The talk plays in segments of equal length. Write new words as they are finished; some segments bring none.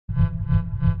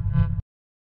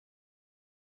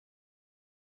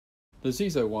The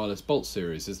Zizo Wireless Bolt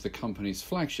series is the company's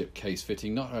flagship case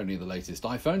fitting not only the latest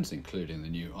iPhones, including the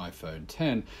new iPhone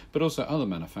X, but also other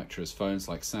manufacturers' phones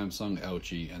like Samsung,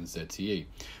 LG and ZTE.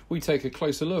 We take a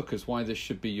closer look as why this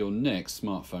should be your next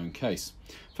smartphone case.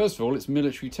 First of all, it's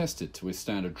military tested to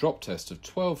withstand a drop test of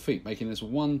 12 feet, making this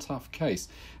one tough case,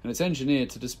 and it's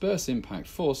engineered to disperse impact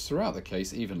force throughout the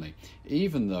case evenly,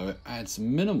 even though it adds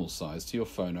minimal size to your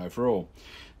phone overall.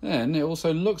 Then it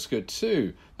also looks good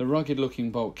too. The rugged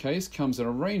looking Bolt case comes in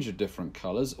a range of different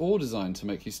colours, all designed to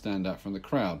make you stand out from the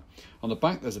crowd. On the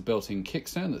back there's a built-in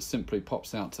kickstand that simply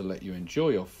pops out to let you enjoy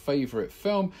your favourite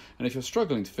film, and if you're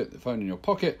struggling to fit the phone in your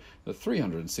pocket, the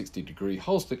 360-degree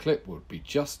holster clip would be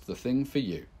just the thing for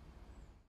you.